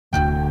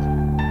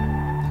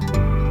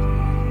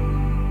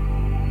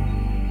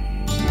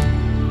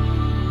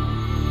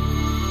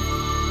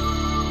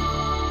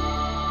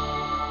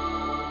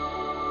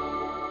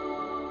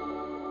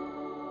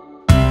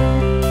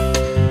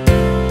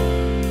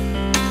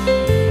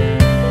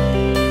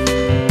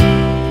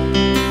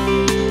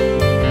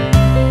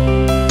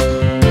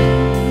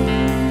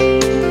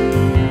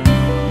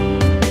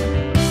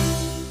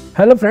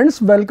Hello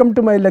friends, welcome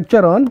to my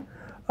lecture on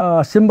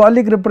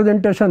symbolic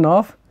representation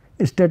of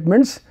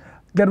statements.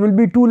 There will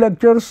be 2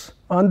 lectures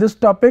on this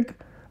topic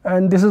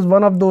and this is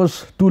one of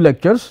those 2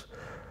 lectures.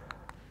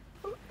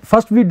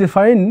 First we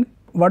define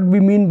what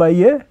we mean by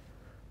a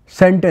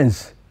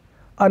sentence,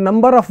 a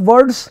number of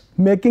words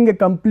making a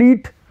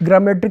complete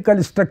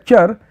grammatical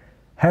structure,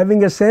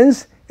 having a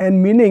sense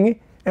and meaning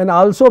and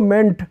also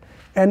meant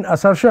an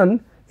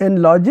assertion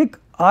in logic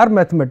or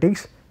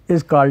mathematics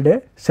is called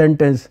a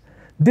sentence.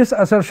 This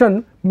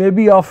assertion may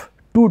be of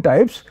 2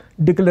 types,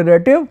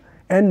 declarative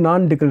and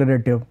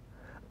non-declarative.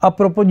 A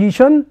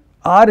proposition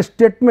or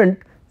statement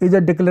is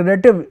a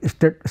declarative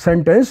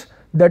sentence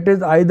that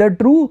is either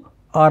true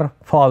or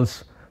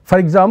false. For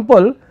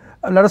example,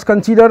 let us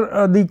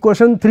consider the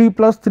equation 3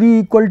 plus 3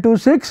 equal to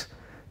 6.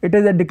 It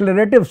is a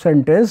declarative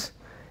sentence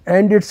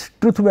and its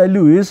truth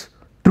value is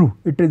true.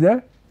 It is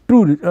a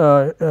true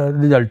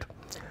result.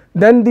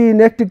 Then the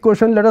next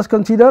equation, let us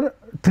consider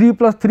 3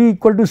 plus 3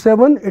 equal to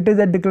 7. It is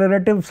a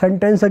declarative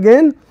sentence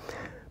again,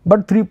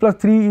 but 3 plus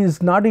 3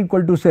 is not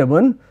equal to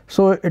 7.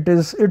 So,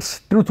 its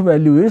truth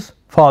value is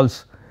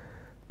false.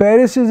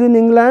 Paris is in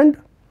England,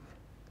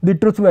 the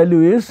truth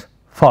value is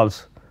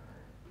false.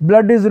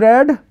 Blood is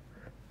red,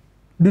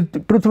 the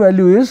truth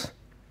value is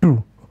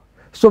true.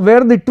 So,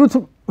 where the truth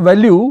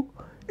value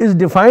is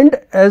defined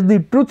as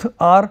the truth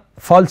or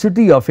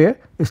falsity of a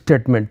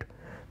statement.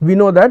 We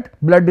know that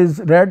blood is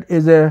red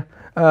is a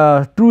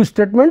true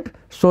statement.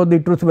 So, the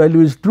truth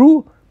value is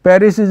true.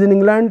 Paris is in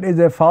England is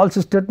a false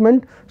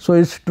statement. So,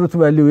 its truth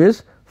value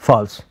is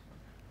false.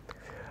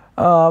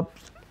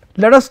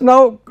 Let us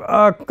now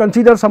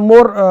consider some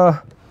more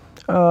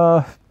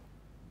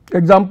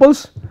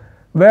examples.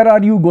 Where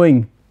are you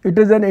going? It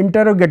is an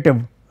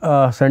interrogative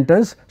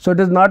sentence. So, it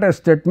is not a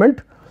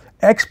statement.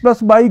 X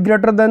plus y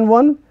greater than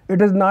 1,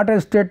 it is not a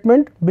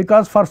statement,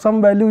 because for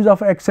some values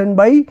of x and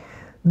y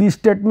the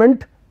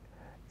statement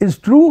is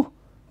true,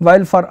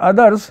 while for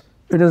others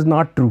it is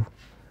not true.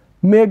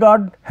 May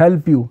God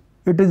help you,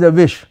 it is a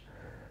wish.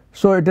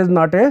 So, it is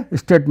not a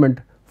statement.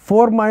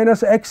 4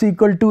 minus x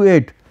equal to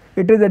 8,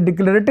 it is a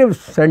declarative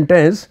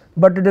sentence,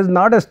 but it is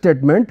not a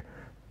statement,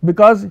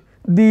 because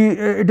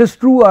it is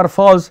true or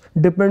false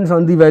depends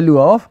on the value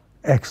of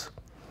x.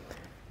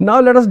 Now,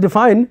 let us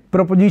define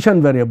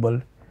proposition variable.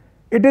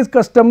 It is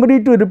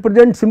customary to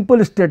represent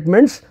simple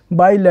statements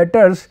by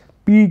letters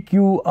p,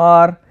 q,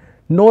 r,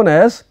 known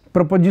as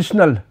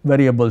propositional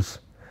variables.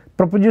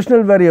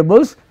 Propositional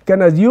variables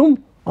can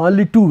assume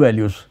only 2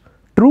 values,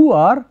 true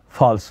or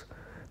false.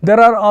 There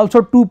are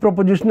also 2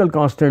 propositional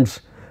constants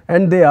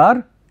and they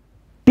are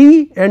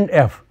t and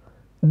f.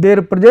 They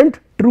represent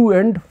true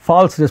and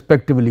false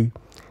respectively.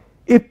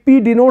 If p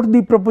denotes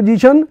the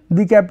proposition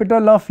the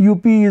capital of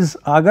UP is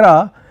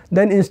Agra,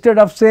 then instead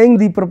of saying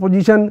the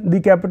proposition the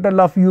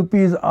capital of UP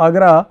is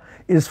Agra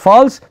is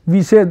false,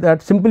 we say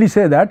that simply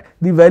say that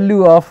the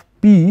value of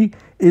p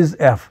is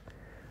f.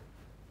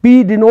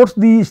 P denotes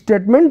the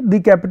statement the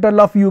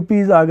capital of UP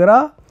is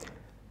Agra,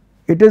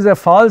 it is a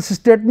false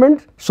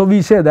statement. So,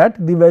 we say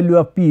that the value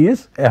of p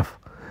is f.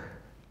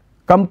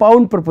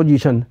 Compound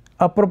proposition,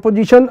 a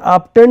proposition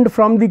obtained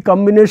from the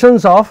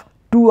combinations of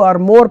 2 or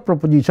more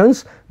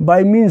propositions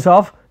by means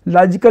of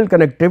logical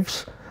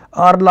connectives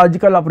or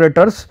logical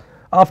operators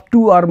of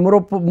 2 or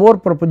more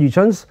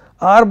propositions,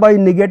 or by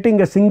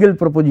negating a single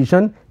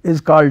proposition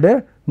is called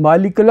a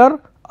molecular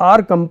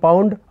or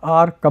compound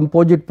or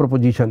composite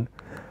proposition.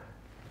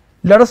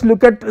 Let us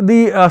look at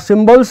the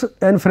symbols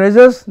and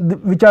phrases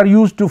which are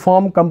used to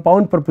form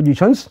compound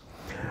propositions.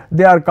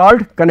 They are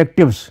called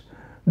connectives.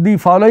 The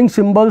following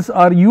symbols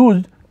are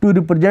used to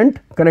represent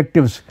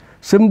connectives.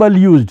 Symbol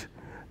used,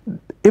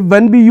 if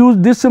when we use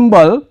this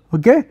symbol,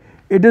 okay,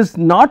 it is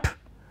not,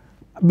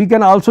 we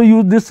can also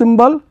use this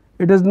symbol,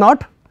 it is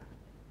not.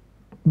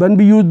 When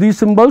we use these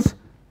symbols,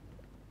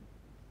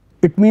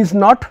 it means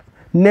not.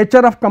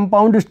 Nature of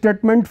compound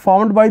statement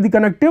formed by the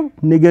connective,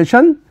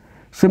 negation.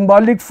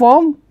 Symbolic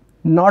form,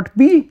 not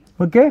p,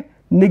 okay,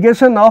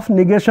 negation of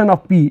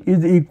p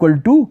is equal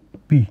to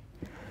p,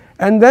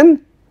 and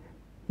then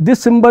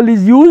this symbol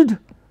is used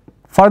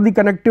for the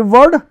connective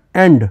word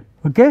and,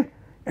 okay,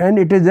 and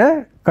it is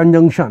a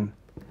conjunction.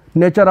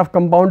 Nature of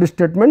compound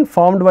statement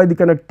formed by the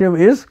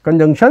connective is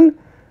conjunction,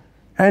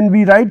 and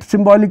we write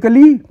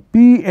symbolically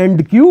p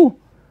and q.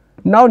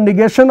 Now,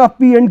 negation of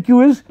p and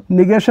q is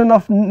negation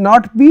of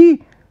not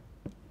p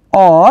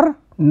or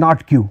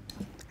not q,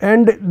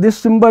 and this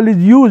symbol is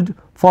used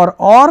for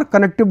or,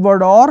 connective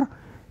word or,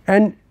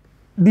 and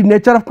the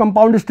nature of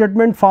compound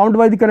statement found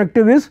by the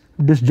connective is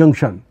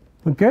disjunction.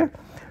 Okay.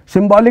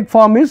 Symbolic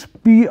form is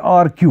p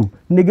or q,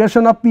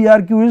 negation of p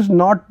or q is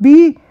not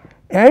p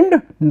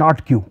and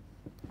not q.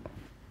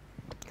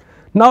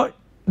 Now,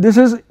 this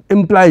is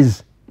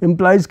implies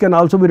can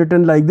also be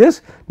written like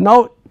this.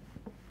 Now,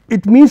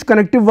 it means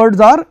connective words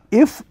are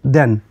if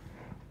then,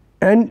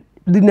 and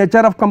the nature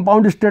of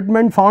compound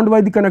statement found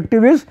by the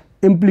connective is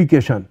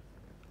implication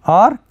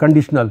or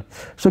conditional.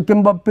 So,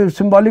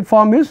 symbolic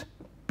form is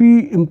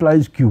p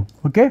implies q,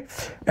 okay,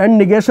 and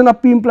negation of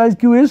p implies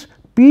q is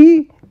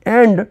p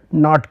and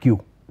not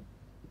q.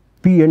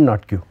 P and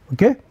not Q.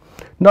 Okay.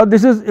 Now,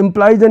 this is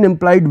implies and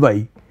implied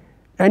by,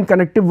 and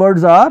connective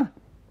words are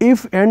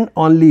if and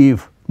only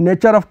if.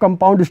 Nature of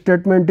compound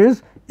statement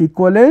is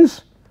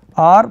equivalence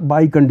or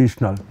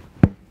biconditional.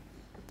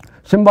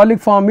 Symbolic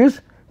form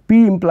is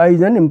P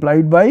implies and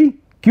implied by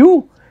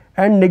Q,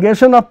 and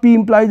negation of P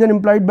implies and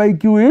implied by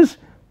Q is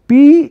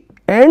P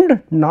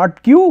and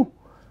not Q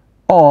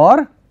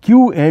or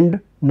Q and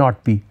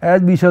not P,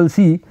 as we shall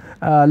see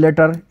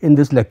later in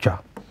this lecture.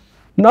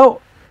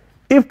 Now,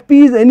 if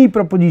P is any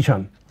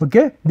proposition,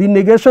 okay, the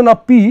negation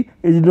of P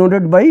is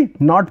denoted by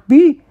not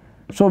P.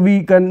 So,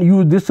 we can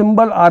use this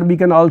symbol or we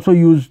can also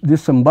use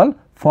this symbol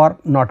for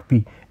not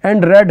P,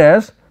 and read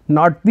as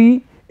not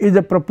P is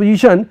a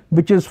proposition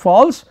which is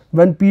false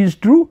when P is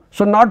true.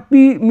 So, not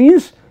P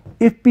means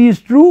if P is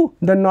true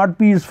then not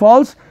P is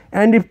false,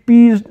 and if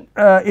P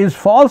is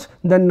false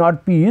then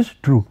not P is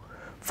true.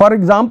 For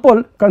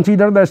example,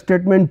 consider the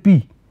statement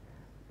P,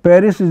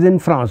 Paris is in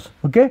France.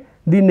 Okay.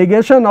 The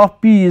negation of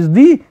P is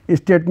the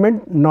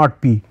statement not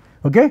P,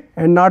 okay,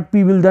 and not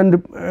P will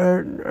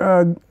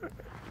then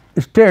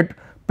state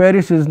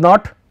Paris is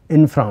not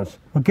in France.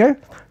 Okay.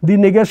 The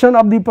negation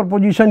of the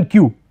proposition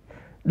Q,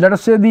 let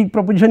us say the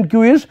proposition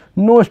Q is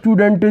no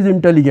student is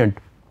intelligent,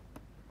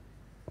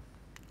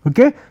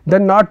 okay,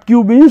 then not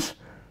Q means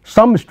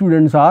some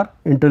students are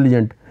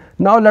intelligent.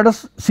 Now, let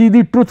us see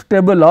the truth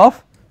table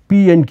of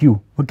P and Q.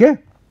 Okay.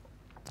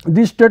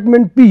 This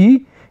statement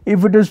P,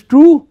 if it is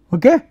true,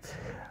 okay,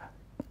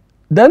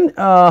 then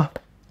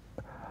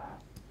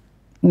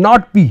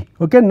not P,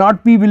 okay,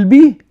 not P will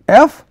be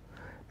F,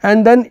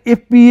 and then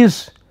if P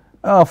is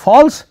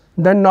false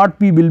then not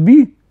P will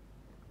be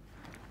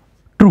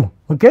true.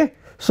 Okay.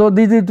 So,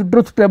 this is the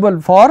truth table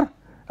for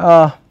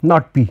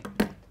not P.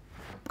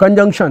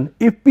 Conjunction,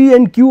 if P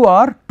and Q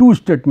are two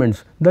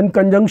statements, then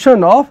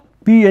conjunction of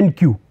P and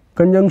Q,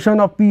 conjunction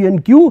of P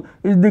and Q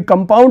is the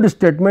compound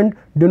statement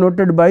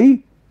denoted by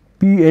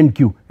P and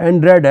Q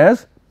and read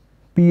as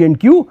P and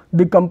Q.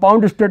 The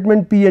compound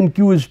statement P and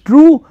Q is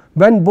true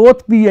when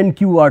both P and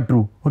Q are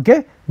true,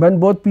 okay, when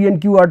both P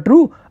and Q are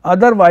true,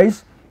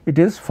 otherwise it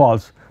is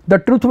false. The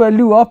truth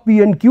value of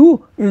P and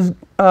Q is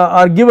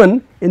are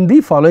given in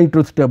the following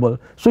truth table.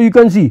 So, you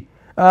can see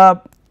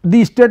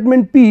the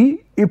statement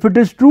P, if it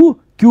is true,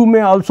 Q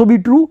may also be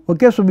true.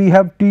 Okay. So, we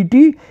have T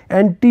T,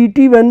 and T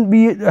T when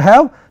we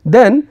have,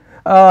 then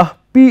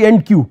P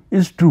and Q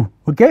is true,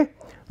 okay,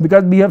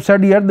 because we have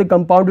said here the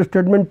compound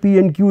statement P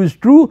and Q is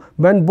true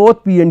when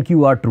both P and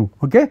Q are true,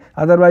 okay,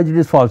 otherwise it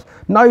is false.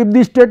 Now, if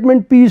the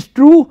statement P is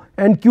true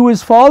and Q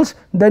is false,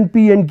 then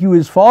P and Q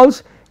is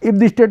false. If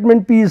the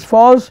statement P is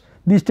false,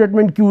 the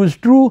statement Q is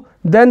true,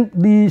 then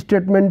the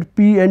statement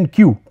P and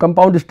Q,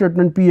 compound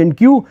statement P and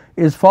Q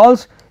is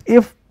false.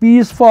 If P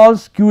is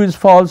false, Q is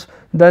false,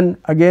 then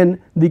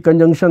again the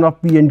conjunction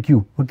of P and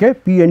Q, okay,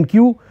 P and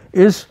Q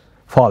is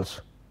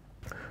false.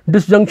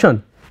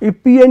 Disjunction,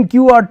 if P and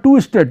Q are two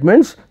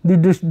statements, the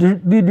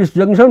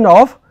disjunction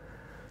of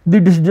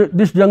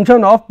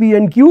P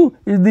and Q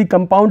is the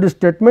compound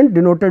statement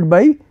denoted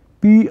by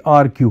P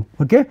R Q,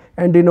 okay,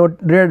 and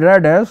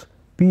read as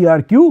P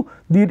R Q.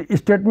 The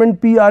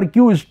statement P R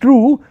Q is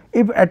true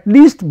if at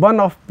least one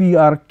of P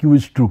R Q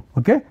is true,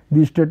 okay.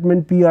 The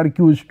statement P R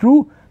Q is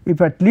true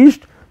if at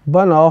least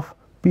one of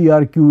P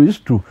R Q is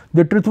true.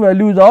 The truth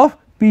values of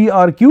P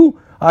R Q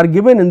are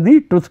given in the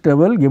truth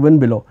table given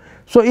below.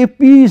 So, if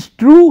P is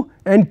true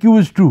and Q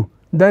is true,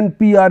 then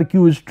P R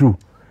Q is true.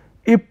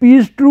 If P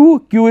is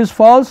true, Q is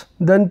false,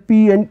 then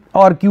P and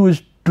R Q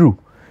is true.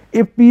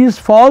 If P is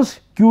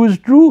false, Q is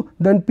true,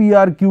 then P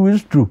R Q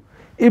is true.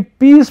 If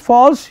P is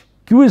false,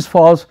 Q is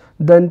false,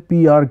 then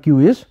P R Q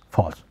is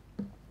false.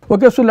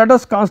 Okay, so, let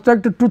us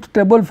construct a truth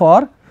table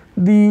for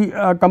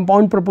the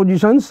compound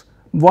propositions,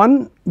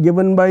 one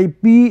given by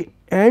P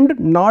and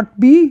not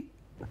P,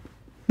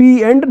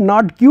 P and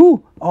not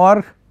Q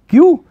or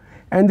Q,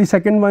 and the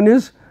second one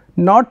is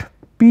not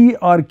P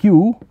or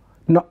Q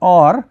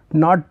or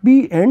not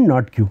P and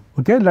not Q.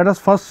 Okay. Let us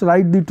first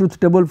write the truth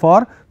table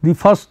for the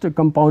first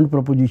compound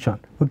proposition.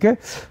 Okay.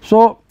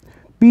 So,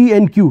 P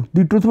and Q,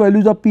 the truth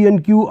values of P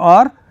and Q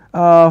are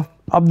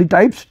of the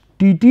types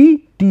T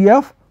T, T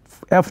F,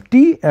 F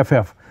T, F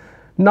F.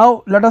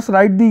 Now, let us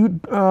write the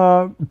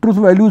truth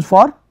values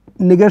for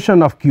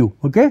negation of Q.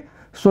 Okay.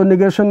 So,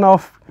 negation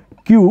of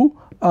Q,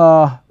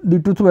 the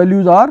truth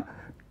values are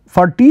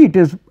for T it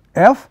is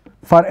F,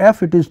 for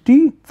F it is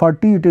T, for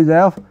T it is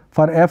F,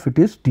 for F it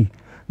is T.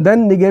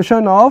 Then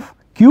negation of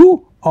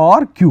Q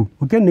or Q,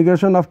 okay,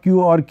 negation of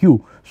Q or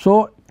Q.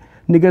 So,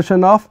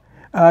 negation of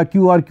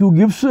Q or Q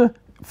gives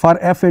for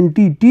F and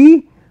T,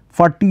 T,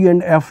 for T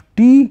and F,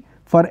 T,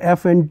 for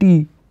F and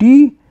T,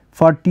 T,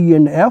 for T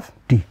and F,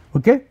 T.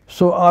 Okay.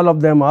 So, all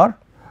of them are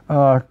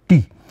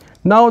T.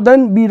 Now,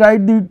 then we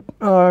write the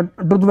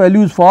truth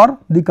values for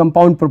the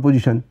compound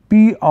proposition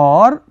P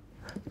or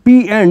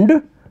P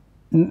and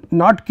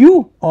not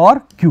Q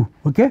or Q.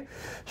 Okay.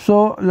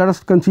 So, let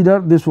us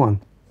consider this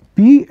one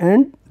P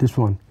and this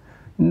one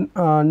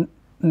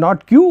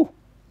not Q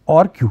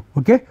or Q.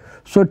 Okay.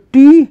 So,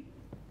 T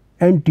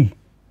and T,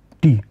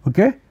 T.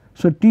 Okay.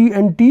 So, T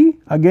and T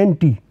again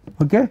T.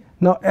 Okay.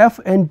 Now, F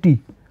and T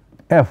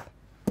F,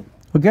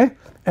 okay,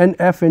 and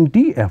F and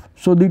T F.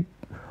 So, the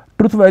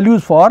truth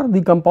values for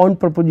the compound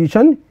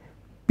proposition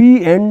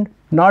P and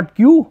not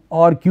Q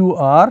or Q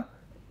are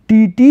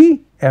T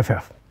T F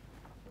F.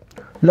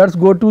 Let us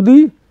go to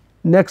the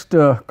next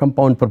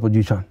compound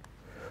proposition.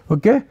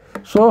 Okay.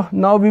 So,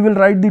 now we will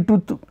write the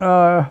truth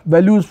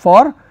values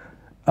for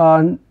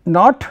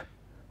not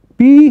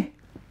P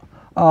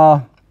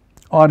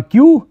or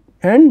Q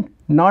and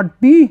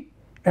not P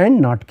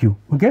and not Q.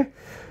 Okay.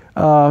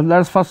 Let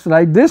us first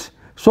write this.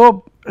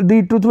 So,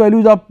 the truth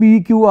values of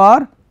P Q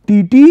are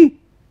T T,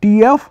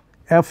 T F,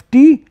 F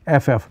T,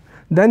 F F.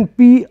 Then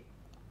P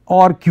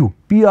or Q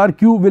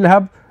will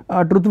have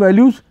truth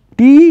values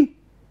T,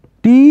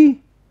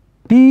 T,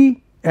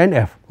 T and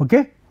F,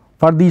 okay,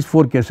 for these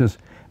 4 cases.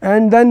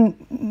 And then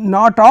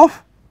not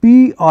of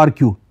P or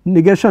Q,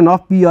 negation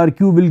of P or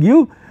Q will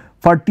give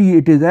for T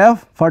it is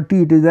F, for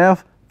T it is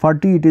F, for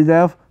T it is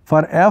F,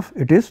 for F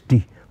it is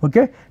T.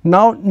 Okay.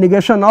 Now,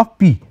 negation of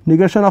P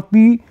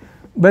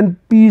when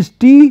P is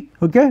T,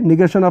 okay,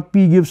 negation of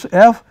P gives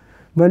F,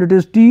 when it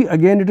is T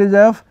again it is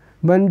F,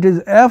 when it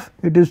is F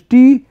it is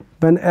T,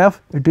 when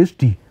F it is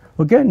T.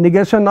 Okay.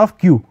 Negation of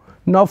Q,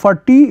 now for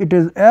T it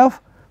is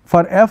F,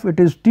 for F it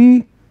is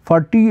T,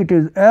 for T it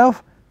is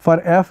F,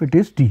 for F it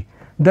is T.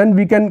 Then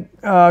we can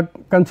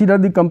consider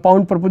the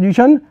compound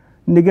proposition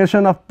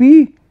negation of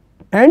P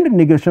and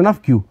negation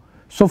of Q.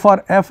 So,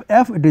 for F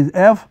F it is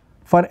F,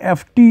 for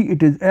F T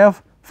it is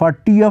F, for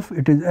T F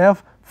it is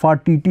F, for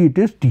T T it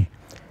is T.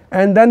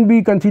 And then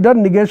we consider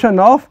negation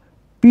of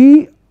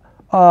P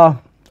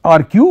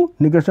or Q,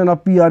 negation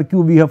of P or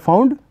Q we have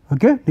found,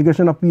 okay,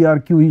 negation of P or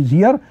Q is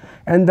here,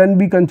 and then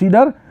we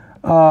consider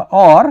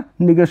or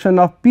negation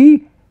of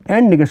P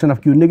and negation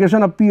of Q,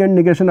 negation of P and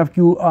negation of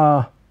Q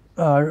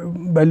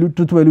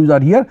truth values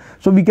are here.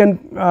 So, we can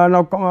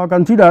now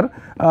consider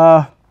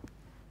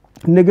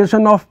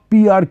negation of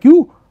P or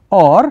Q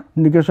or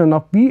negation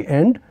of P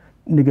and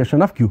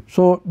negation of Q.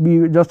 So,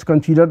 we just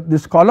consider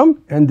this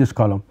column and this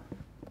column,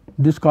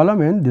 this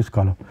column and this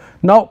column.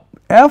 Now,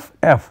 F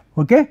F,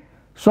 okay.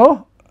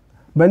 So,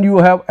 when you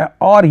have a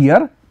or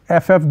here,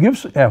 F F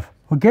gives F,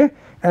 okay,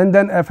 and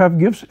then F F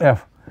gives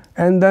F,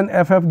 and then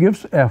F F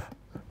gives F,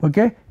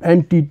 okay,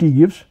 and T T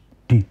gives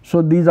T.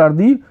 So, these are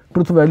the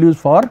truth values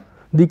for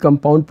the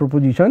compound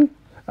proposition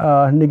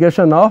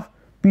negation of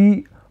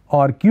P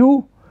or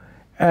Q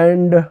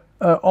and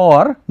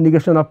or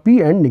negation of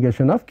P and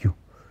negation of Q.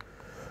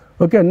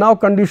 Okay. Now,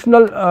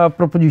 conditional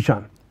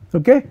proposition.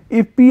 Okay.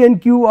 If P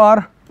and Q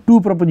are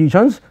 2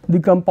 propositions, the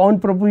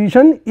compound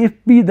proposition if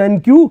P then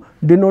Q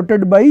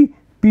denoted by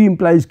P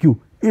implies Q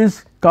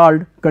is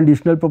called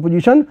conditional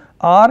proposition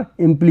or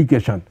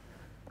implication.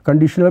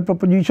 Conditional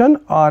proposition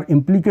or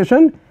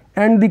implication,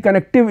 and the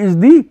connective is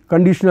the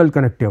conditional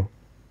connective.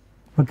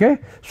 Okay.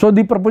 So,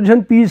 the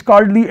proposition P is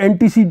called the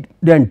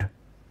antecedent,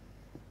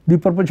 the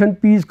proposition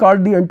P is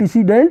called the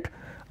antecedent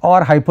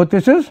or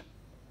hypothesis,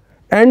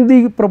 and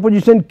the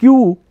proposition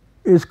Q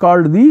is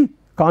called the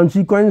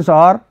consequence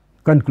or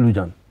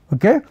conclusion.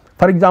 Okay.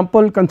 For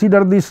example,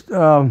 consider this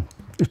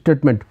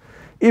statement,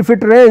 if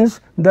it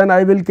rains then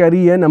I will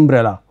carry an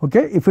umbrella.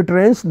 Okay. If it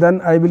rains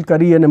then I will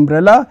carry an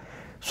umbrella.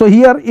 So,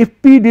 here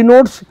if P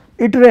denotes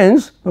it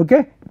rains,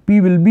 okay,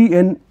 P will be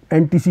an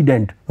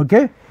antecedent.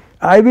 Okay.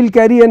 I will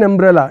carry an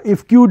umbrella,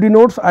 if Q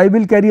denotes I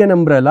will carry an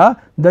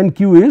umbrella, then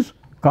Q is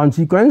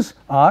consequence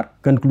or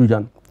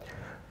conclusion.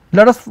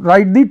 Let us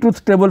write the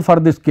truth table for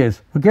this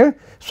case. Okay.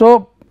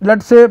 So, let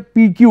us say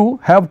P Q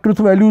have truth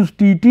values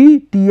T T,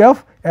 T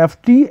F,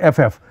 F T, F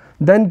F,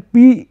 then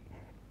P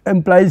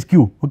implies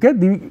Q, okay,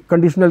 the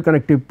conditional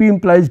connective P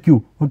implies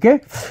Q. Okay.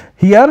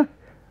 Here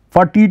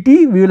for T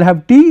T we will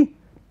have T,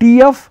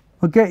 T F,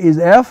 okay, is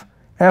F,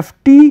 F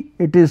T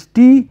it is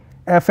T,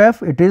 F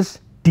F it is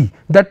T.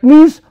 That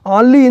means,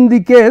 only in the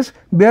case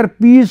where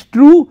P is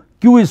true,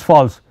 Q is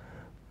false,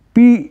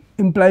 P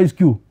implies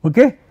Q,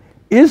 okay,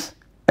 is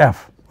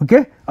F,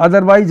 okay,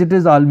 otherwise it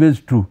is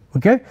always true.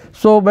 Okay.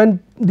 So, when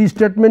the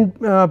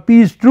statement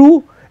P is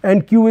true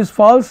and Q is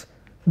false,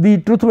 the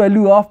truth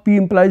value of P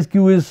implies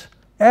Q is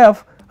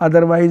F,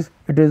 otherwise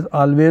it is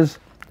always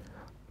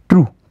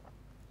true.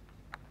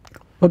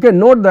 Okay.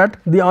 Note that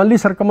the only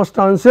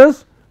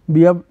circumstances,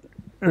 we have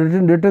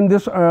written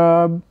this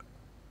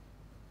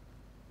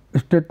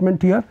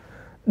statement here.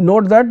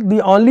 Note that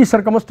the only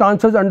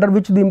circumstances under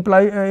which the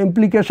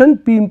implication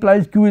P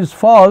implies Q is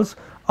false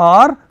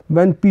are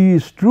when P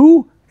is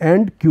true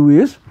and Q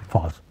is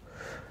false.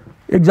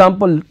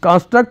 Example,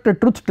 construct a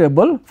truth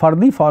table for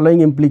the following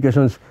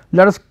implications.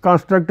 Let us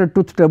construct a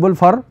truth table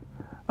for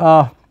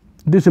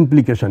this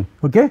implication.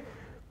 Okay.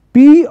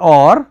 P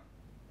or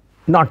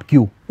not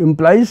Q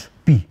implies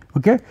P.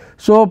 Okay.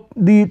 So,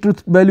 the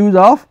truth values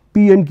of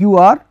P and Q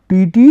are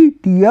T T,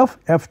 T F,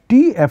 F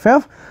T, F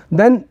F,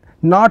 then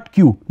not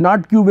Q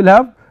will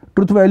have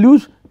truth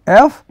values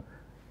F,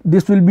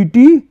 this will be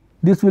T,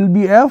 this will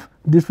be F,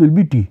 this will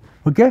be T.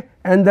 Okay.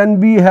 And then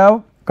we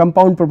have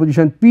compound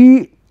proposition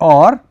P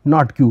or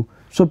not Q.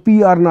 So,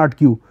 P or not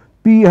Q,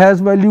 P has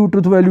value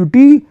truth value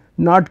T,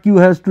 not Q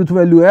has truth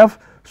value F.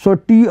 So,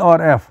 T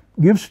or F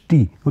gives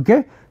T,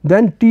 okay.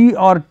 Then T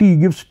or T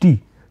gives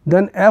T,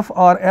 then F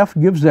or F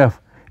gives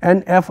F,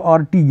 and F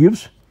or T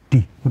gives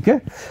T,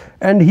 okay.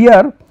 And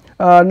here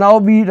now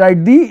we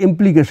write the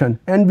implication,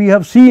 and we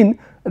have seen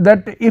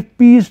that if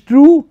P is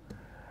true,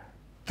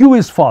 Q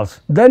is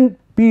false, then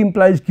P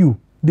implies Q,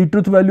 the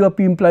truth value of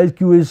P implies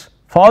Q is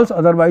false,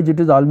 otherwise it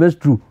is always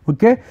true,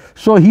 okay.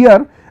 So,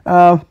 here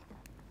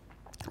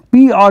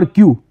P or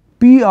Q,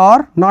 P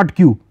or not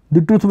Q,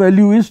 the truth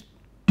value is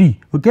T,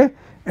 okay,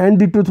 and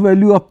the truth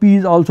value of P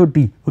is also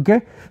T,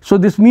 okay. So,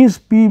 this means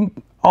P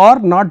or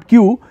not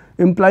Q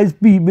implies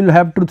P will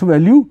have truth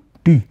value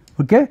T,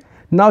 okay.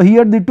 Now,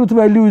 here the truth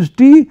value is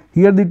T,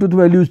 here the truth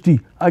value is T,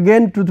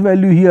 again truth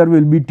value here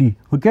will be T,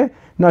 okay.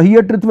 Now,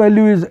 here truth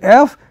value is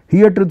F,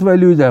 here truth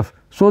value is F.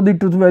 So, the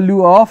truth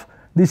value of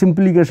this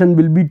implication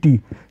will be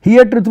T,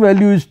 here truth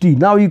value is T.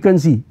 Now, you can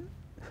see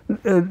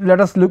let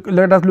us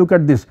look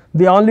at this.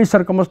 The only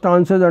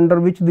circumstances under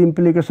which the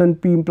implication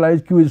P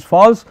implies Q is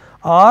false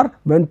are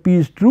when P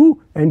is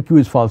true and Q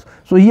is false.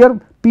 So, here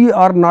P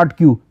or not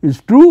Q is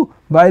true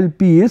while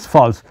P is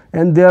false,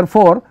 and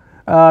therefore,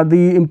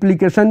 the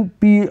implication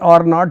P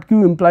or not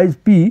Q implies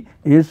P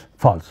is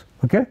false,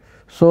 okay.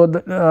 So,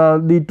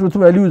 the truth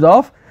values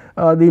of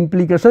the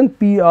implication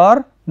P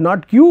or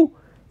not Q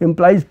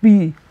implies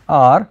P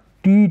are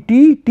T,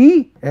 T,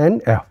 T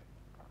and F.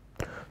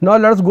 Now,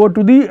 let us go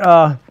to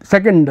the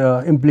second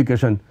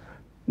implication,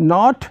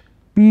 not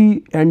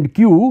P and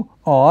Q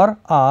or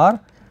R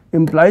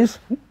implies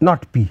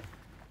not P.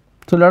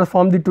 So, let us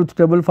form the truth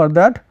table for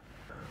that,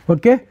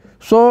 okay.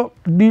 So,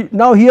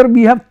 now here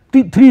we have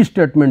three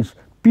statements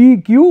P,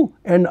 Q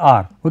and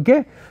R,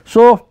 okay.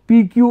 So,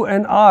 P, Q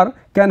and R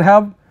can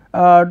have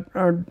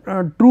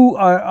true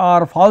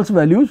or false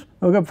values,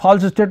 okay.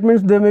 False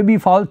statements, they may be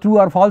true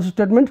or false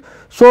statements.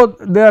 So,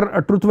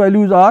 their truth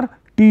values are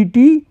T,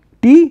 T,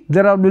 T,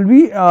 there will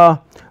be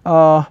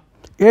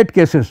 8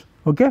 cases,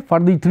 okay, for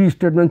the 3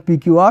 statements P,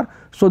 Q, R.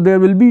 So, there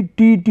will be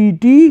T, T,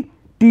 T,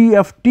 T,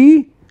 F,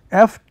 T,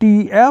 F,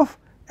 T, F,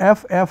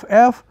 F, F,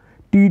 F,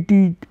 T,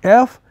 T,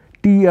 F,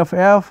 T, F,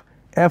 F,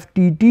 F,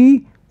 T,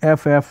 T,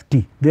 F, F,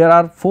 T. There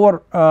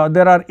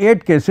are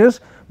 8 cases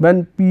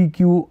when P,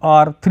 Q,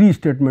 R 3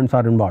 statements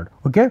are involved,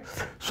 okay.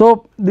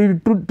 So, the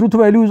truth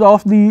values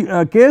of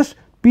the case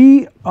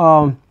P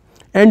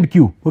and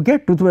Q, okay,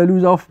 truth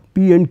values of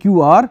P and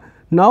Q are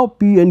now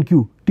P and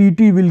Q, T,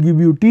 T will give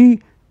you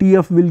T, T,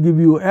 F will give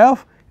you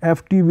F,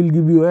 F, T will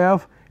give you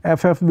F,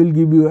 F, F will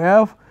give you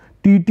F,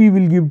 T, T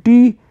will give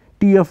T,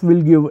 T, F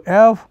will give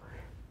F,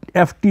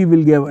 F, T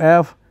will give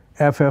F,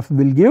 F, F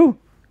will give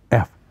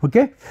F,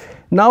 okay.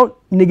 Now,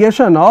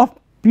 negation of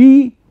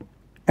P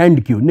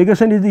and Q,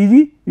 negation is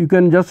easy, you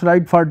can just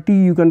write for T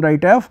you can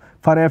write F,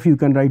 for F you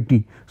can write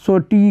T. So,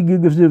 T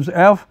gives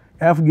F,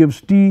 F gives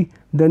T,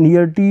 then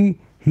here T,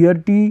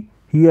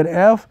 here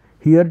F,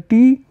 here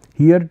T,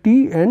 here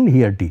T and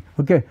here T,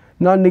 okay.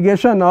 Now,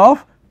 negation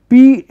of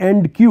P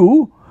and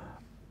Q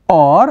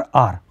or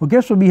R, okay.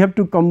 So, we have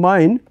to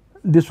combine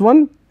this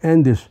one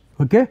and this,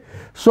 okay.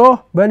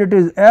 So, when it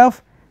is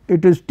F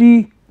it is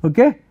T,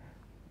 okay,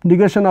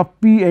 negation of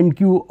P and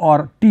Q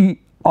or T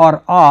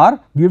or R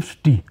gives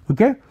T,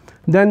 okay.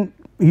 Then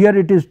here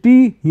it is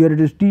T, here it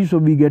is T, so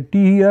we get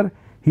T here,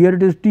 here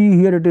it is T,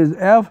 here it is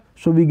F,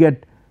 so we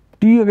get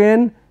T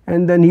again,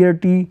 and then here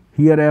T,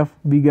 here F,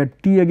 we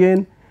get T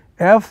again,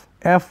 F,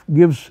 F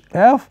gives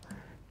F,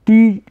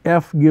 T,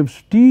 F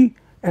gives T,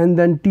 and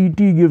then T,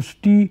 T gives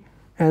T,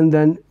 and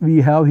then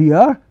we have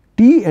here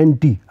T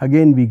and T,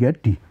 again we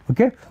get T,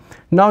 okay.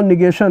 Now,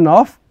 negation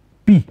of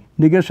P,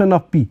 negation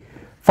of P,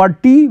 for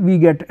T we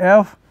get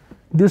F,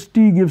 this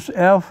T gives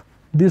F,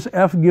 this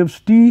F gives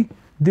T,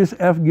 this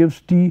F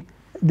gives T,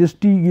 this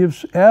T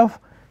gives F,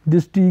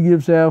 this T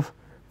gives F,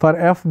 for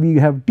F we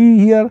have T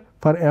here,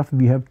 for F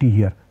we have T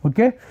here,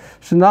 okay.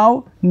 So,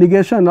 now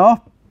negation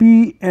of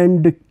P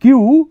and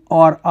Q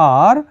or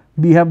R,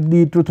 we have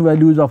the truth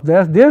values of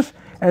this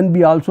and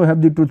we also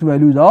have the truth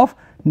values of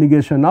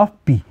negation of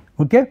P,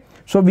 okay.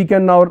 So, we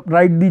can now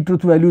write the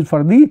truth values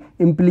for the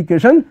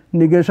implication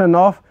negation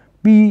of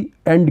P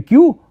and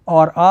Q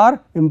or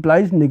R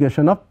implies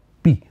negation of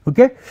P,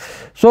 okay.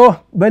 So,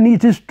 when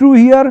it is true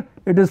here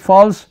it is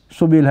false,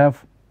 so we will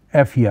have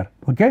F here,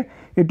 okay.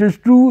 It is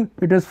true,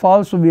 it is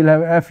false, so we will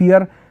have F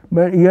here,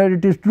 but here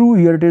it is true,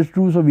 here it is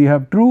true, so we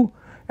have true,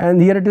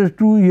 and here it is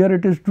true, here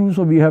it is true,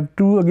 so we have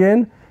true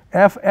again.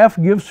 F, F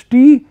gives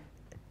T,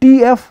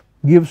 T, F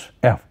gives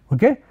F,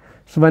 okay.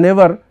 So,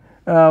 whenever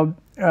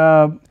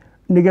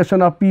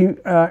negation of P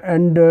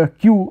and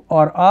Q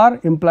or R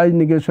implies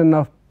negation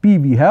of P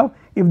we have,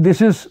 if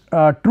this is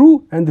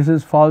true and this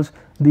is false,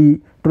 the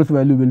truth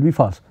value will be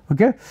false,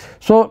 okay.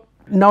 So,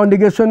 now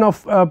negation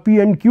of P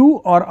and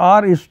Q or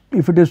R is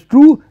if it is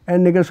true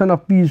and negation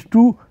of P is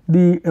true,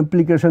 the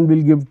implication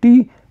will give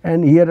T,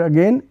 and here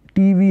again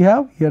T we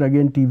have, here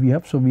again T we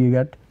have. So, we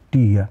get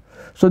T here.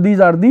 So, these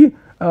are the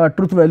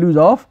truth values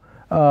of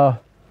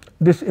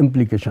this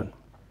implication.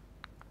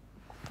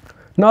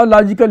 Now,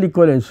 logical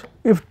equivalence,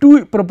 if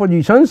two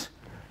propositions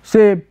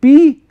say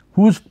P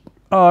whose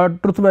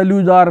truth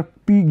values are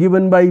P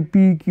given by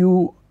P,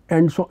 Q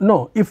and so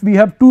no, if we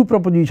have two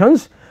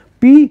propositions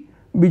P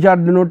which are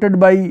denoted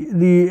by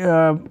the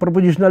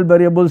propositional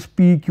variables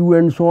P, Q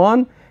and so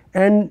on,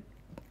 and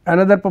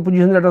another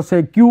proposition, let us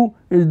say Q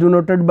is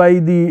denoted by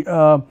the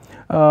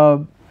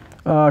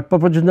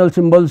propositional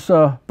symbols,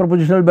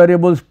 propositional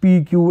variables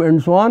P, Q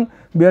and so on,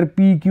 where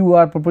P, Q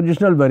are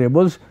propositional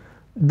variables,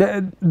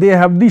 they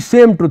have the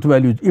same truth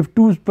values. If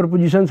two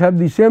propositions have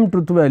the same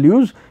truth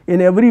values,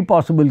 in every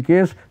possible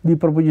case the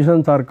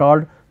propositions are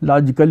called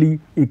logically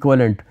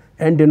equivalent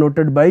and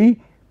denoted by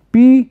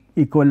P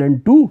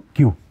equivalent to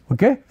Q.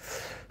 Okay.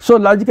 So,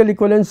 logical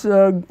equivalence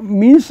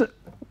means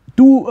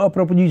two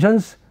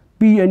propositions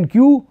P and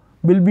Q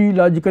will be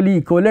logically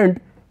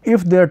equivalent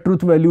if their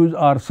truth values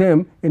are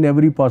same in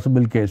every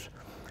possible case.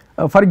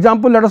 For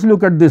example, let us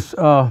look at this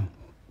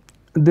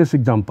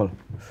example.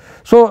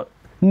 So,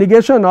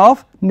 negation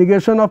of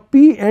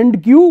P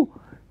and Q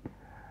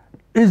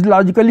is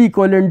logically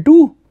equivalent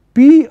to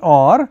P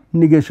or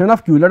negation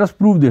of Q. Let us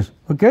prove this.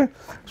 Okay.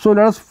 So,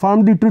 let us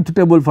form the truth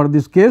table for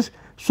this case.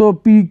 So,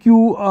 P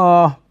Q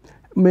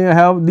may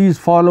have these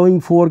following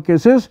 4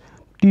 cases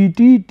T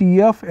T,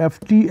 T F, F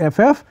T, F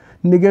F.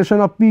 Negation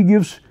of P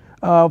gives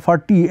for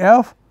T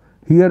F,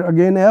 here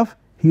again F,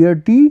 here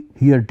T,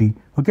 here T.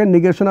 Okay.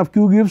 Negation of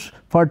Q gives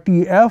for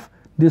T F,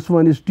 this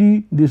one is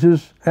T, this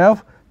is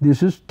F,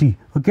 this is T.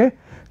 Okay.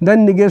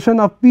 Then negation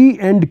of P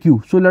and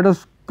Q. So, let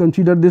us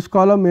consider this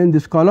column and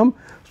this column.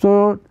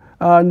 So,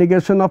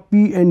 negation of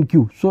P and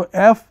Q. So,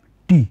 F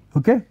T,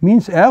 okay,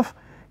 means F,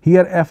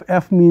 here F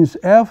F means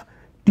F,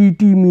 T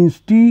T means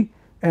T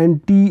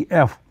and T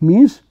F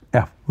means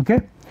F.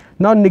 Okay.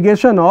 Now,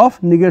 negation of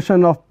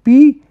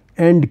P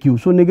and Q.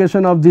 So,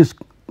 negation of this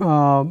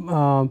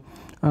truth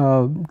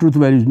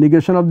values,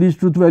 negation of these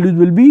truth values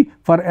will be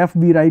for F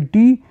we write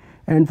T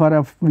and for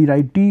F we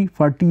write T,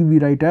 for T we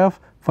write F,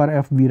 for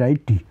F we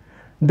write T.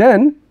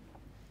 Then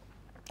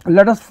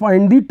let us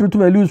find the truth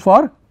values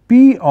for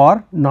P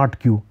or not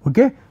Q.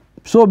 Okay.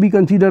 So, we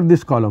consider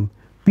this column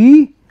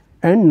P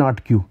and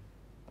not Q,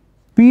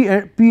 P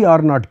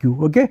or not Q.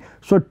 Okay.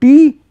 So,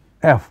 T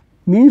F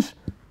means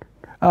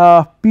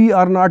P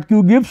or not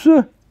Q gives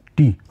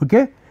T.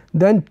 Okay.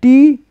 Then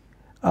T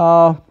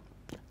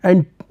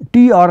and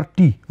T or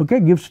T, okay,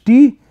 gives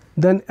T,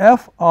 then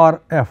F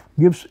or F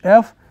gives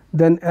F,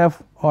 then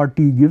F or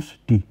T gives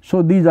T.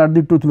 So, these are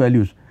the truth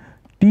values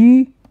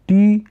T,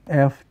 T,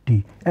 F,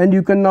 T, and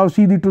you can now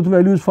see the truth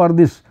values for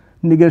this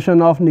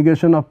negation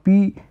of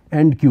P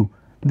and Q.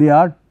 They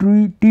are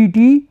T,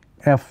 T,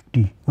 F,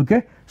 T.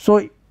 Okay.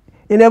 So,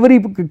 in every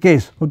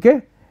case,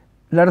 okay,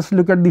 let us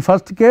look at the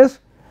first case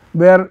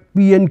where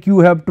P and Q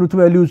have truth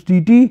values T,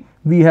 T,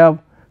 we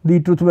have the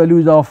truth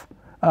values of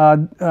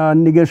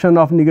negation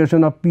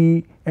of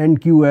P and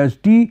Q as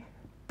T,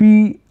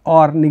 P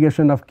or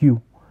negation of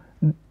Q,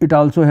 it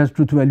also has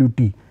truth value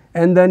T.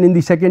 And then in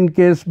the second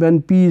case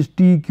when P is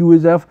T, Q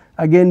is F,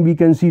 again we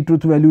can see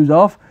truth values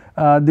of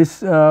this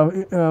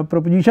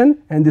proposition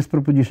and this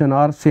proposition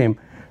are same.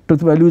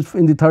 Truth values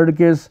in the third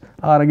case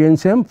are again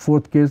same,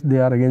 fourth case they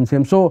are again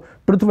same. So,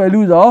 truth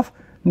values of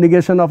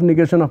negation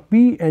of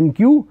P and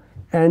Q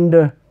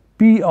and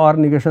P or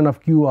negation of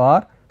Q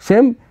are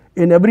same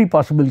in every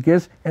possible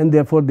case, and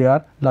therefore, they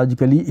are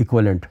logically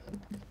equivalent.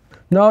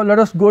 Now, let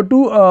us go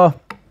to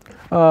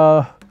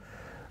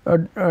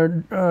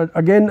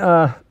again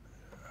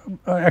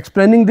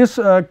explaining this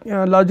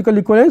logical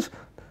equivalence.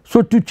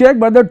 So, to check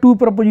whether two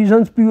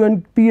propositions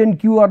P and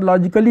Q are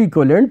logically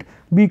equivalent,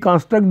 we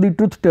construct the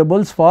truth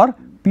tables for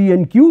P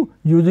and Q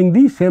using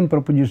the same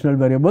propositional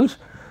variables.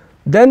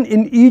 Then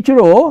in each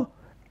row,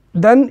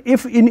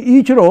 if in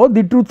each row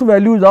the truth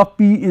values of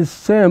P is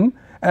same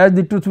as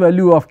the truth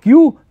value of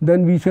Q,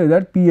 then we say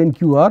that P and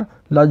Q are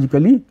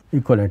logically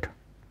equivalent.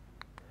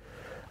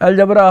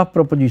 Algebra of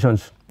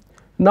propositions.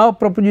 Now,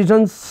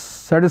 propositions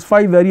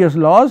satisfy various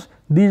laws.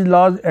 These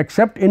laws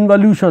except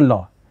involution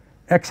law.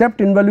 Except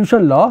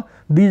involution law,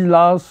 these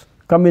laws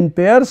come in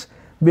pairs,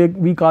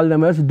 we call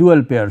them as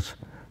dual pairs.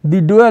 The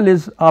dual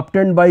is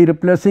obtained by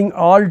replacing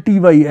all T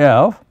by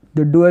F,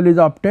 the dual is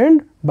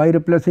obtained by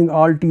replacing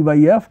all T by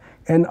F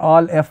and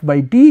all F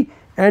by T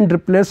and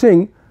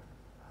replacing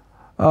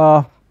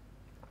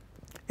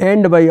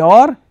end by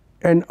R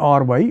and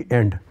R by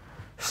end.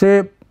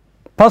 Say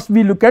first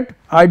we look at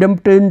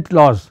idempotent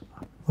laws.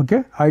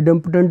 Okay,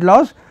 idempotent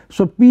laws.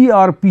 So, P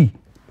or P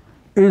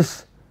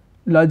is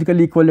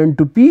logically equivalent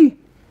to P.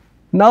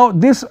 Now,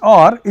 this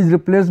R is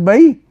replaced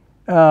by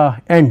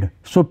end.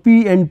 So,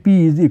 P and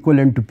P is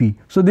equivalent to P.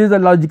 So, this is a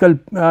logical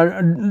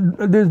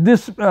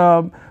this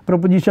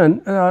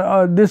proposition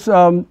this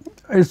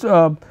is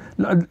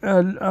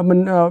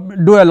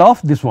dual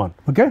of this one.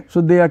 Okay. So,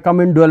 they are come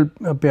in dual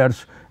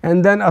pairs,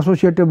 and then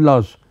associative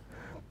laws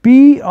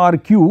P or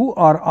Q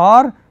or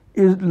R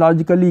is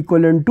logically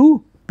equivalent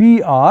to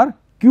P or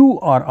Q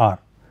or R.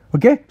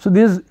 Okay. So,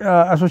 this is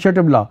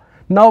associative law.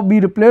 Now, we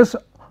replace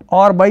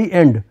R by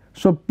end.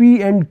 So,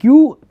 P and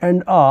Q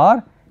and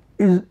R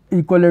is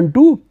equivalent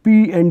to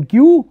P and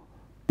Q,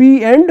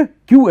 P and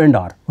Q and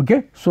R.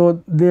 Okay.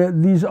 So,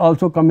 these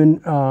also come in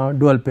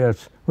dual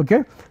pairs.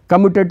 Okay.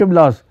 Commutative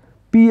laws,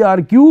 P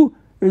R Q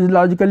is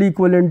logically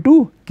equivalent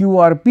to Q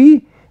R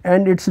P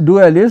and its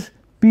dual is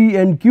P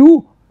and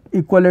Q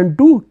equivalent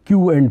to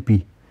Q and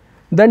P.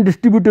 Then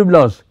distributive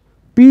laws,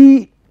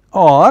 P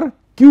or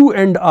Q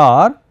and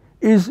R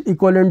is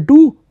equivalent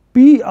to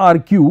P R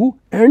Q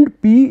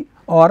and P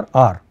or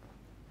R.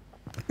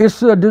 Its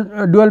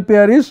dual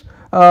pair is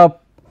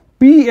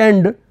P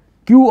and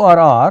Q or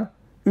R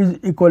is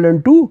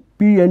equivalent to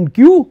P and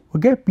Q,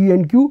 okay, P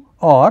and Q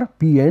or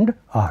P and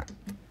R.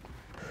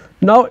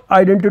 Now,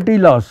 identity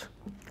laws,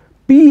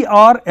 P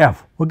R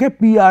F, okay,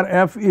 P R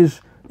F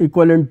is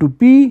equivalent to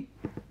P,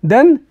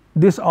 then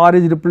this R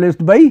is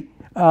replaced by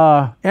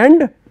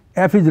and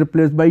F is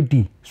replaced by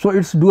T. So,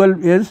 its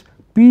dual is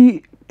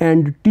P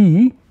and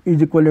T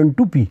is equivalent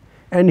to P,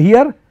 and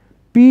here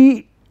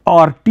P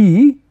or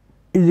T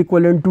is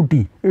equivalent to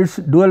T. Its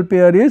dual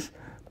pair is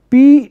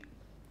P,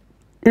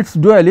 its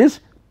dual is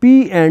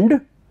P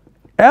and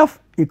F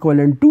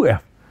equivalent to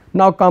F.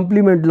 Now,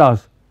 complement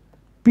laws,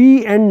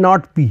 P and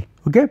not P,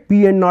 okay,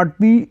 P and not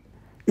P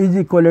is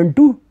equivalent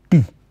to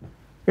T.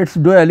 Its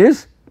dual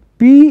is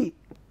P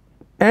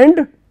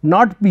and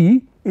not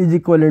P is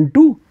equivalent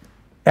to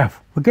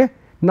F. Okay.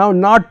 Now,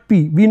 not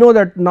P, we know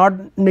that not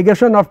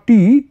negation of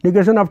T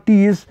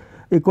is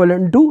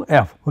equivalent to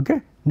F.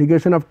 Okay.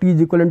 Negation of T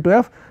is equivalent to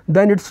F,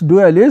 then its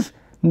dual is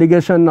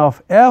negation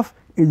of F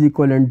is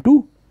equivalent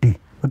to T.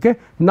 Okay.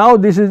 Now,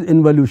 this is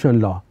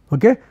involution law.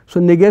 Okay. So,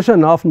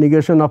 negation of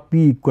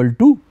P equal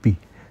to P.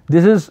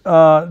 This is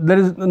there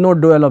is no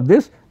dual of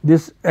this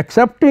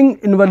excepting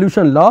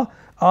involution law,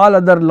 all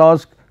other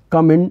laws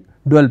come in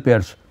dual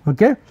pairs.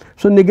 Okay.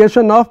 So,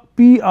 negation of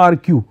P R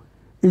Q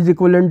is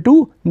equivalent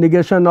to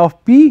negation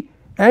of P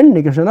and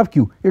negation of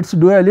Q. Its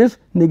dual is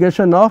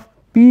negation of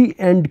P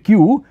and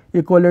Q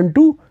equivalent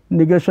to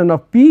negation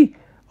of P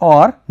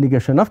or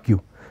negation of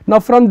Q. Now,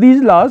 from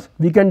these laws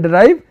we can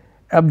derive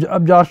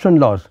absorption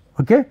laws.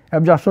 Okay.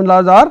 Absorption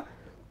laws are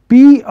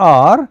P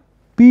R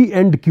P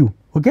and Q.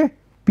 Okay.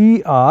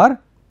 P R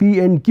P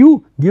and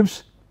Q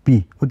gives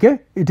P. Okay.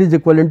 It is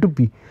equivalent to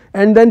P,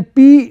 and then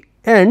P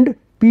and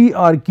P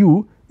R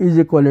Q is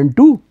equivalent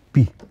to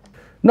P.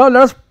 Now,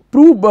 let us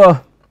prove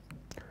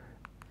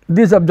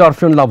this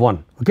absorption law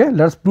 1. Okay.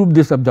 Let us prove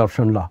this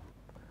absorption law.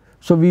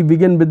 So, we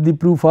begin with the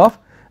proof of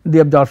the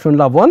absorption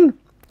law 1.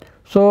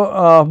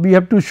 So, we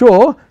have to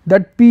show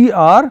that P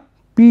R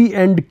P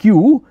and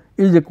Q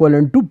is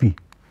equivalent to P.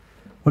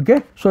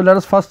 Okay. So, let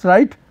us first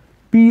write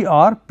P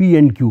R P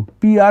and Q,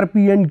 P R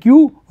P and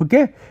Q.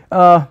 Okay.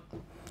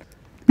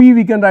 P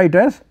we can write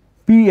as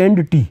P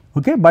and T,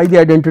 okay, by the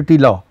identity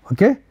law.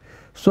 Okay.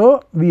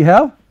 So, we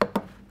have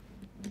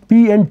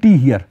P and T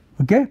here,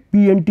 okay,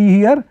 P and T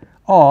here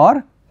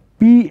or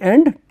P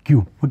and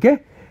Q, okay,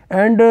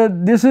 and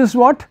this is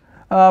what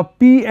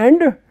P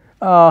and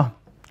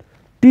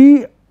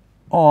T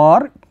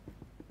or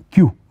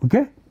Q,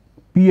 okay,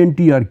 P and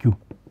T or Q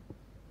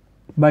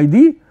by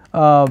the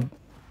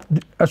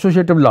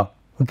associative law.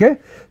 Okay.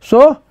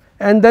 So,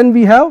 and then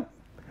we have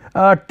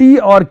T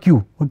or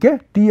Q, okay,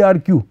 T or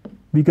Q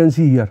we can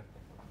see here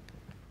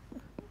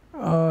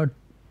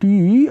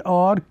T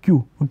or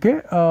Q,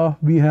 okay,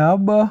 we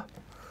have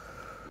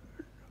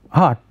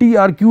T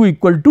R Q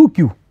equal to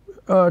Q,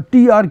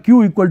 T R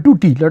Q equal to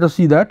T, let us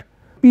see that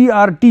P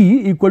R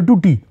T equal to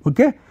T.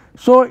 Okay.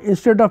 So,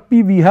 instead of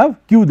P we have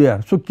Q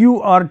there. So,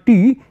 Q R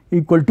T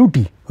equal to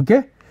T.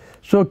 Okay.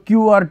 So,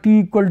 Q R T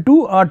equal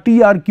to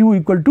T R Q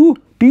equal to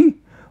T.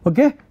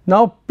 Okay.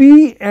 Now,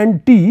 P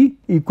and T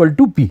equal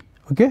to P,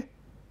 okay,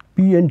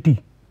 P and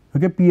T,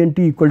 okay, P and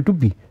T equal to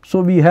P. So,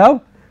 we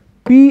have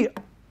P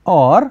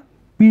or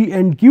P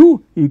and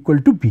Q equal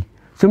to P.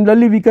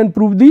 Similarly, we can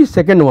prove the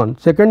second one.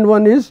 Second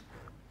one is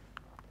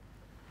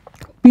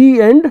P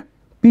and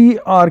P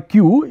R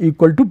Q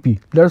equal to P.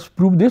 Let us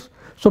prove this.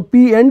 So,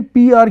 P and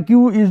P R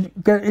Q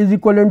is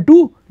equivalent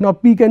to, now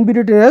P can be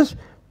written as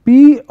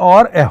P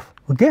or F,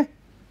 okay,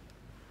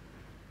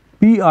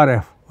 P R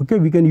F. Okay,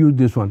 we can use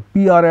this one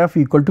P R F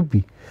equal to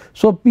P.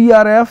 So, P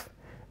R F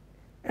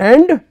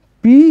and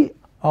P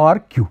R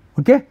Q.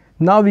 Okay.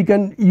 Now, we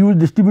can use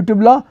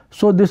distributive law.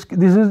 So, this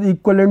is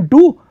equivalent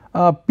to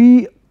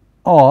P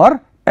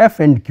or F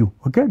and Q.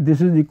 Okay.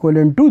 This is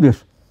equivalent to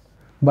this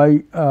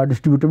by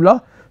distributive law.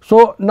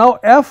 So, now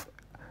F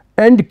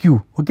and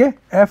Q, okay,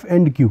 F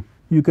and Q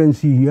you can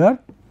see here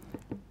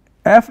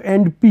F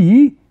and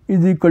P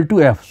is equal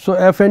to F. So,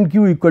 F and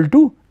Q equal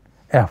to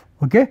F.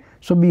 Okay.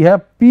 So, we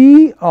have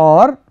P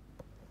or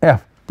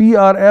F, P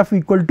R F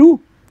equal to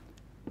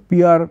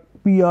P R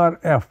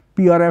F,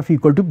 P R F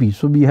equal to P.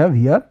 So, we have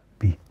here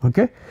P.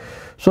 Okay.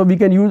 So, we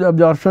can use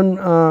absorption,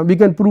 we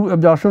can prove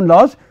absorption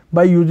laws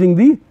by using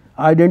the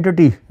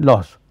identity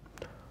laws.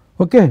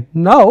 Okay.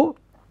 Now,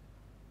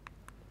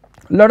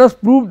 let us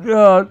prove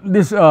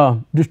this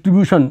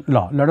distribution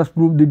law. Let us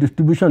prove the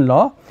distribution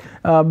law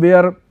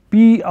where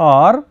P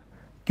R,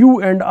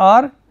 Q and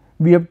R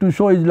we have to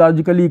show is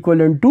logically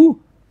equivalent to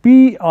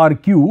P R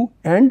Q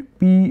and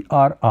P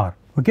R R.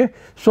 Okay.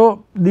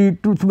 So, the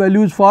truth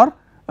values for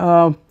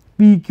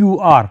P Q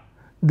R,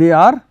 they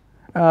are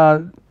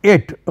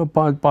 8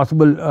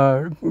 possible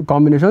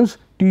combinations: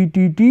 T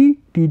T T,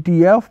 T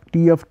T F,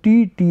 T F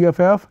T, T F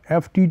F,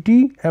 F T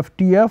T, F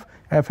T F,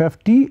 F F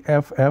T,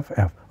 F F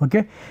F,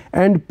 okay,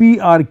 and P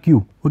R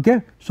Q.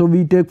 Okay. So,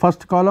 we take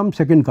first column,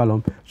 second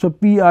column. So,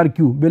 P R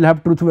Q will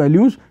have truth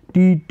values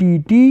T T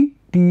T,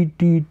 T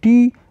T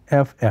T,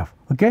 F F,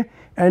 okay,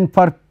 and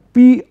for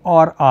P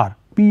R R,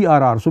 P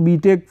R R. So, we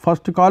take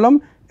first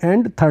column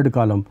and third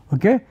column.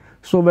 Okay.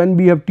 So, when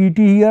we have T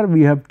T here,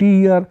 we have T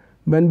here.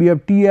 When we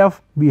have T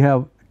F, we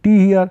have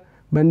T here.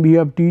 When we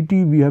have T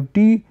T, we have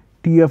T.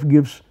 T F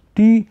gives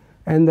T,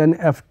 and then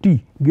F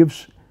T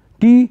gives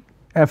T.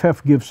 F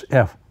F gives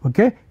F.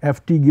 Okay.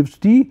 F T gives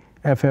T.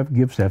 F F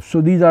gives F.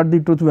 So, these are the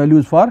truth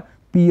values for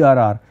P R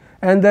R,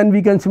 and then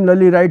we can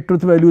similarly write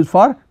truth values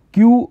for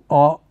Q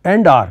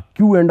and R.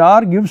 Q and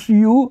R gives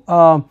you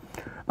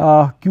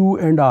Q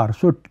and R.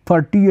 So,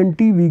 for T and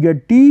T we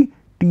get T.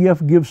 T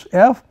F gives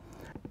F,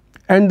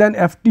 and then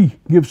F T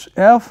gives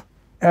F,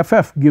 F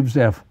F gives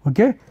F,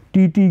 okay.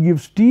 T T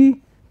gives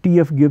T, T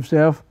F gives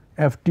F,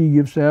 F T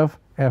gives F,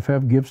 F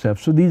F gives F.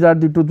 So, these are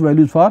the truth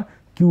values for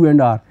Q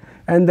and R,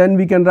 and then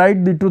we can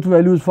write the truth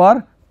values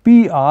for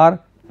P R,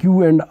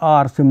 Q and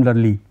R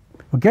similarly.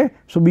 Okay.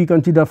 So, we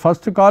consider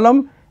first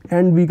column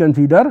and we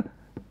consider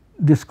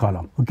this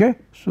column. Okay.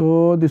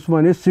 So, this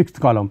one is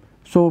sixth column.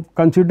 So,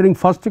 considering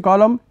first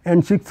column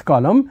and sixth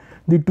column,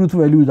 the truth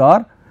values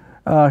are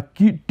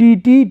T T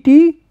T,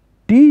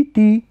 T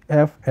T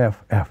F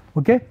F F,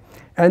 okay,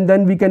 and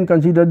then we can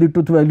consider the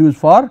truth values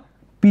for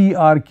P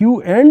R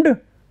Q and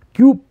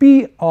Q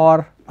P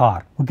R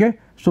R. Okay.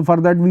 So,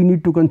 for that we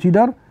need to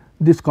consider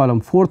this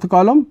column, fourth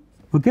column,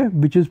 okay,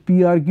 which is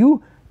P R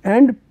Q,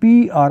 and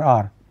P R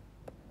R,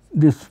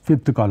 this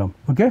fifth column.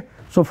 Okay.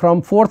 So,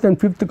 from fourth and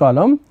fifth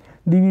column,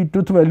 the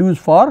truth values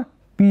for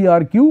P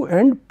R Q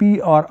and P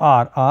R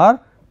R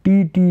are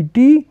T T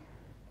T,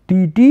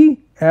 T T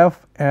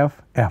F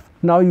F F.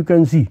 Now, you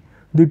can see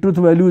the truth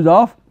values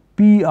of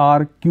P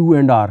R Q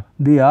and R,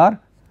 they are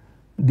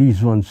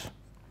these ones,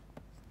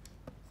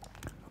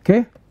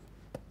 okay,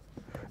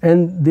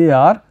 and they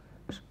are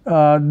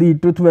the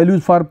truth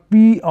values for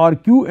P R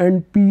Q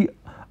and P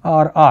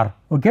R R,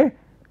 okay,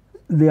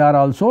 they are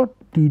also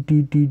T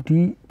T T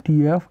T,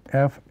 T F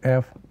F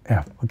F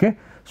F. Okay.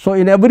 So,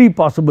 in every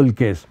possible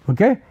case,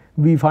 okay,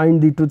 we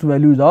find the truth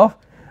values of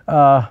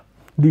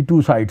the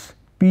two sides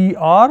P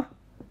R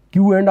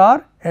Q and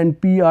R and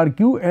P R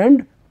Q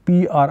and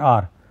P R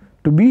R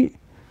to be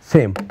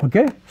same.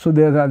 Okay. So,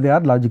 they are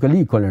logically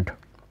equivalent.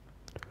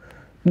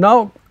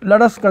 Now,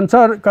 let us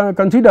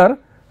consider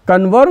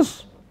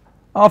converse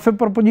of a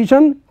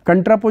proposition,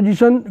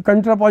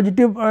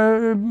 contrapositive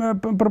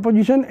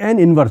proposition and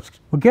inverse.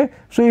 Okay.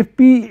 So, if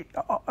P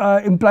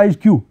implies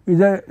Q is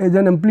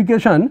an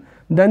implication,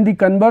 then the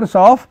converse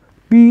of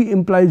P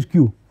implies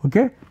Q.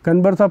 Okay.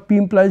 Converse of P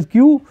implies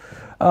Q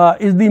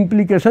is the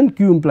implication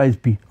Q implies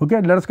P.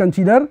 Okay. Let us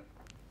consider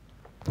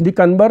the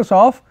converse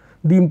of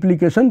the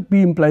implication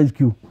P implies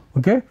Q.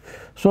 Okay.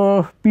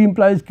 So, P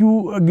implies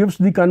Q gives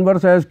the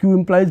converse as Q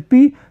implies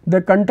P.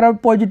 The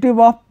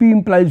contrapositive of P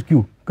implies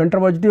Q,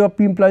 contrapositive of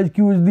P implies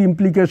Q is the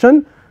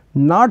implication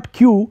not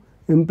Q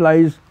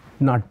implies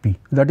not P,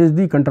 that is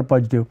the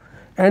contrapositive,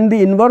 and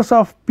the inverse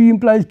of P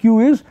implies Q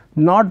is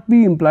not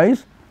P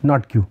implies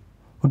not Q.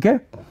 Okay.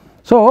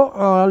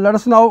 So, let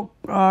us now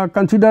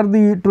consider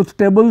the truth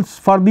tables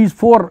for these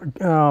four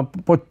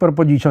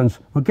propositions.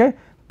 Okay.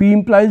 P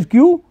implies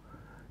Q,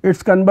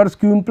 its converse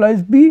Q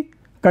implies P,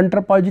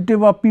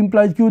 contrapositive of P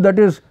implies Q, that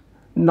is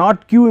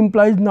not Q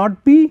implies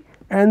not P,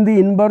 and the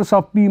inverse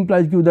of P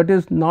implies Q, that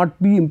is not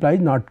P implies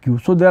not Q.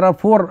 So, there are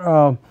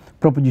four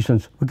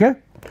propositions. Okay.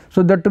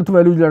 So, the truth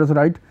values let us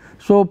write.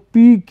 So,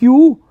 P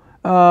Q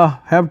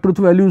have truth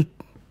values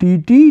T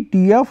T,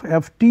 T F,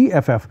 F T,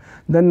 F F,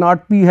 then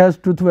not P has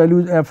truth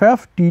values F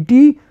F, T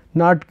T,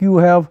 not Q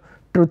have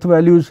truth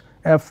values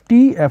F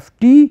T, F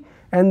T,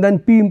 and then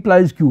P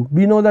implies Q.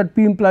 We know that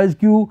P implies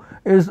Q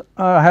is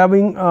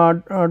having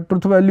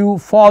truth value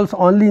false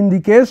only in the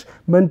case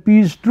when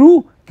P is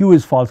true, Q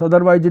is false,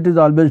 otherwise it is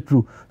always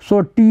true.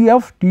 So, T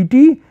F, T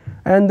T,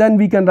 and then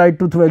we can write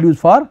truth values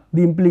for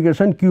the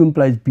implication Q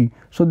implies P.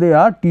 So, they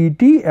are T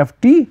T, F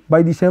T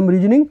by the same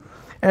reasoning,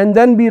 and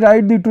then we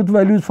write the truth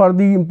values for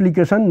the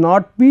implication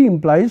not P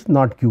implies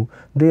not Q,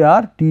 they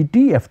are T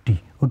T, F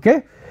T.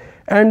 Okay.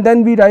 And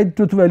then we write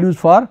truth values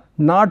for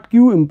not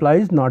Q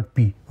implies not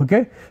P.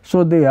 Okay.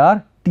 So, they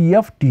are T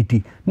F, T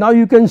T. Now,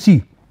 you can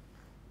see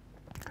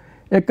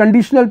a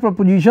conditional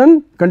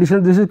proposition, this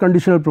is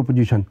conditional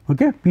proposition,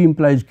 okay, P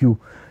implies Q,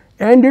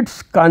 and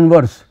its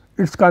converse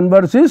is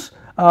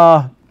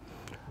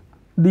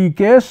the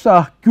case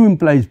Q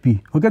implies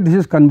P. Okay. This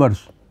is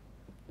converse,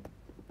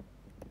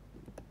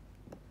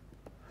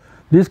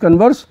 this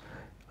converse,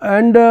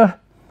 and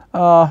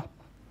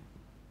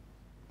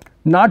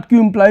not Q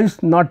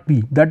implies not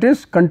P, that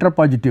is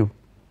contrapositive.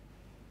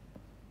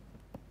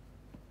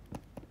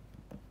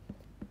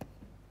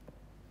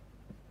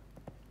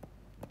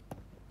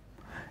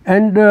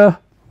 and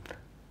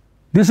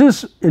this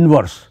is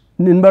inverse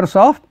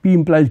of P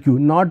implies Q,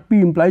 not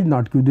P implies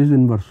not Q, this is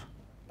inverse.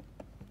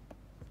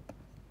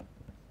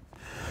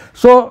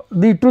 So,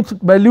 the truth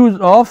values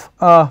of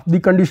the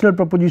conditional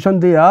proposition,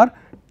 they are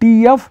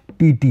T F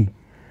T T.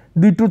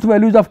 The truth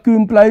values of Q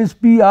implies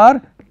P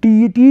are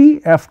T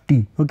T F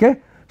T. Okay.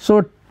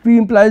 So, P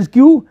implies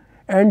Q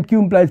and Q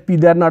implies P,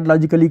 they are not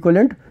logically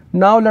equivalent.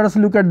 Now, let us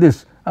look at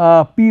this,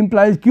 P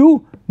implies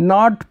Q,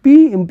 not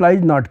P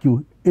implies not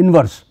Q,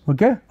 inverse,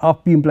 okay,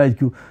 of P implies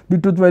Q. The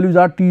truth values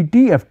are T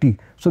T F T.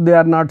 So, they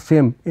are not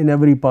same in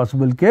every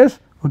possible case.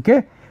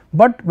 Okay.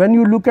 But when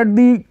you look at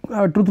the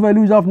truth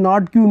values of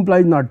not Q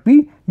implies not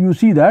P, you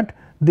see that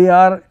they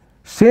are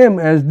same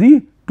as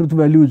the truth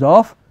values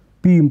of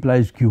P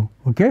implies Q.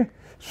 Okay.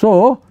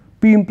 So,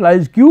 P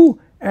implies Q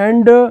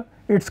and it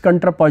is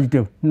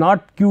contrapositive,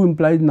 not Q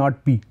implies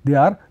not P, they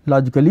are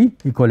logically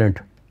equivalent.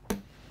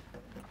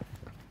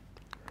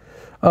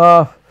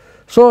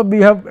 So,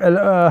 we have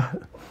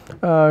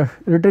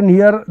written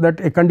here that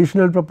a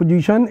conditional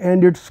proposition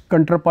and its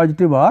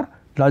contrapositive are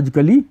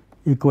logically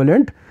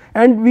equivalent,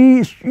 and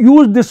we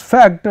use this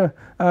fact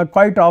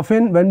quite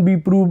often when we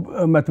prove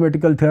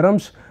mathematical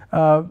theorems,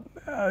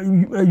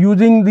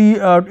 using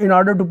the in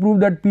order to prove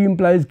that P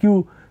implies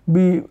Q,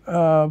 we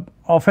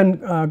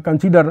often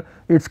consider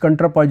its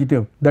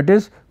contrapositive, that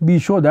is we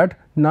show that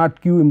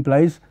not Q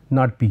implies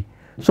not P.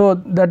 So,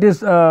 that is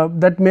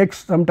that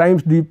makes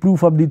sometimes the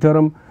proof of the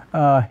theorem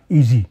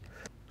easy.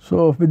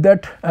 So, with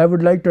that I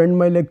would like to end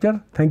my lecture.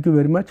 Thank you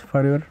very much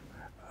for your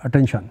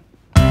attention.